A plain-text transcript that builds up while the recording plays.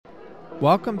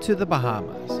Welcome to the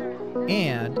Bahamas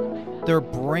and their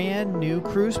brand new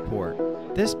cruise port.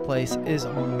 This place is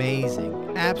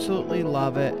amazing. Absolutely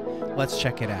love it. Let's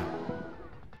check it out.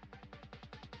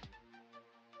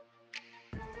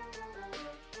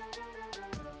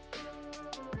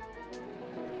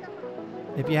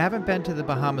 If you haven't been to the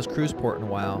Bahamas cruise port in a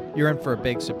while, you're in for a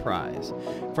big surprise.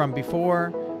 From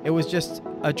before, it was just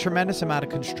a tremendous amount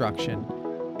of construction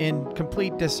in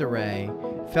complete disarray,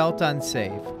 felt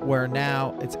unsafe, where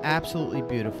now it's absolutely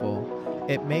beautiful.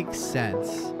 It makes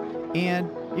sense, and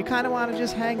you kind of want to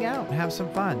just hang out and have some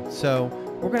fun. So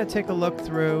we're going to take a look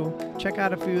through, check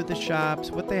out a few of the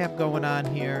shops, what they have going on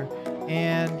here,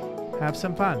 and have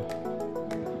some fun.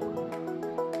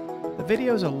 The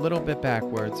video is a little bit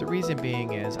backwards. The reason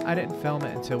being is I didn't film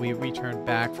it until we returned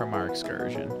back from our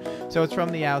excursion. So it's from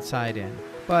the outside in,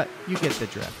 but you get the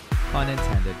drift. Pun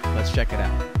intended. Let's check it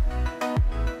out.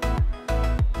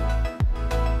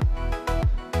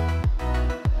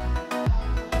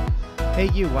 Hey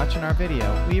you watching our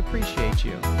video, we appreciate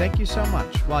you. Thank you so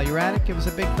much. While you're at it, give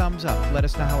us a big thumbs up. Let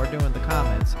us know how we're doing in the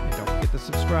comments, and don't forget to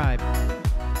subscribe.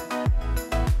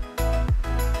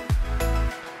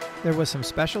 There was some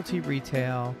specialty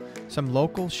retail, some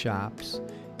local shops,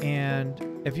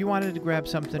 and if you wanted to grab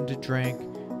something to drink,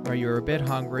 or you were a bit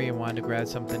hungry and wanted to grab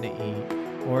something to eat,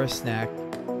 or a snack,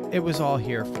 it was all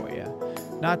here for you.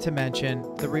 Not to mention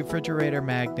the refrigerator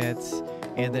magnets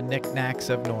and the knickknacks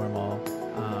of normal.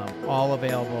 All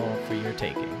available for your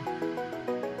taking.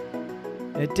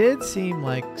 It did seem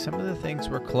like some of the things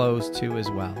were closed too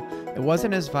as well. It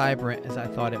wasn't as vibrant as I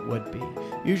thought it would be.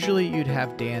 Usually you'd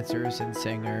have dancers and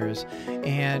singers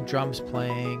and drums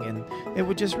playing, and it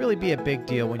would just really be a big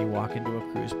deal when you walk into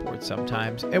a cruise port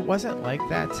sometimes. It wasn't like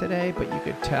that today, but you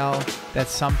could tell that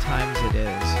sometimes it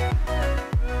is.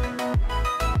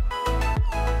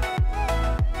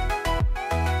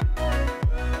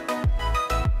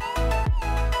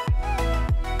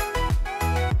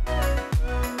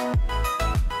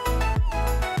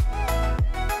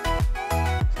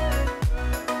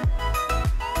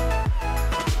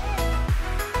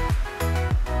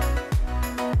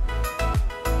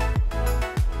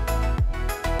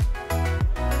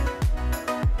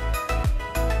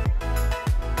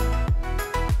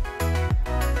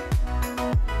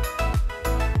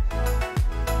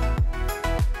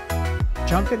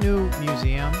 Junkanoo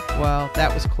Museum, well,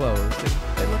 that was closed, and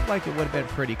it looked like it would have been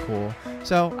pretty cool.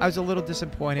 So I was a little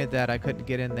disappointed that I couldn't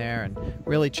get in there and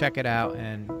really check it out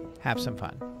and have some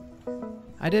fun.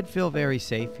 I did feel very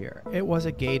safe here. It was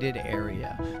a gated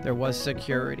area. There was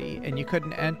security, and you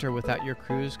couldn't enter without your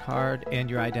cruise card and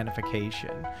your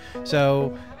identification.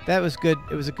 So that was good.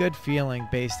 It was a good feeling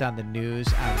based on the news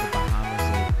out of the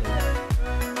Bahamas lately.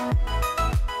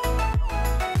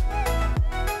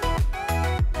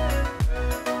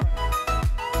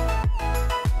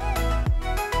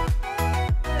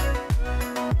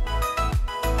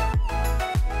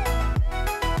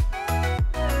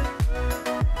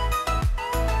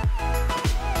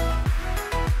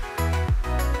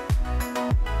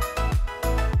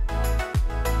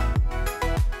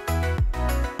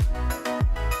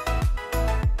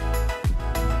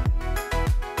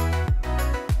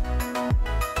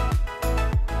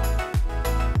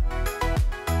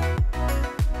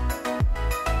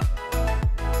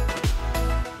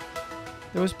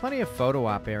 There was plenty of photo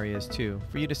op areas too,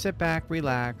 for you to sit back,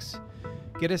 relax,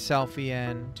 get a selfie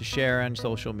in, to share on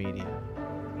social media.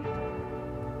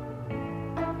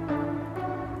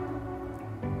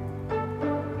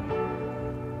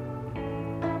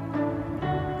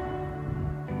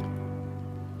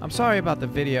 I'm sorry about the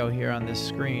video here on this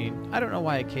screen. I don't know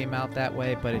why it came out that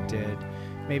way, but it did.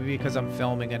 Maybe because I'm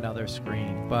filming another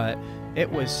screen, but it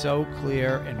was so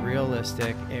clear and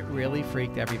realistic. It really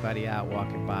freaked everybody out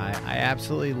walking by. I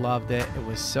absolutely loved it. It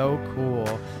was so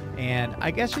cool, and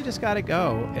I guess you just got to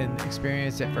go and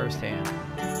experience it firsthand.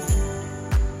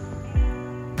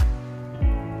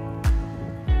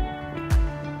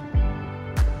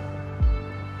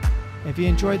 If you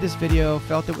enjoyed this video,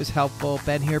 felt it was helpful,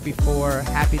 been here before,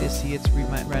 happy to see it's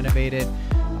renovated,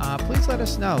 please let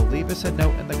us know. Leave us a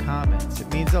note in the comments.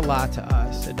 It means a lot to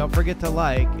us. And don't forget to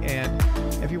like, and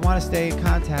if you want to stay in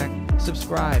contact,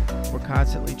 subscribe. We're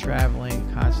constantly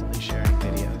traveling, constantly sharing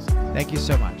videos. Thank you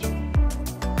so much.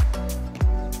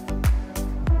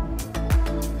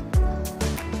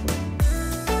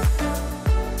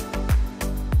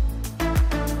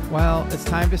 Well, it's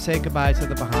time to say goodbye to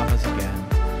the Bahamas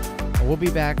again. We'll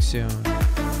be back soon.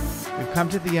 We've come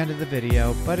to the end of the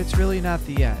video, but it's really not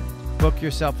the end. Book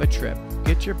yourself a trip.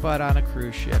 Get your butt on a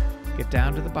cruise ship. Get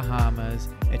down to the Bahamas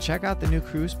and check out the new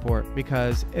cruise port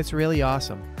because it's really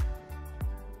awesome.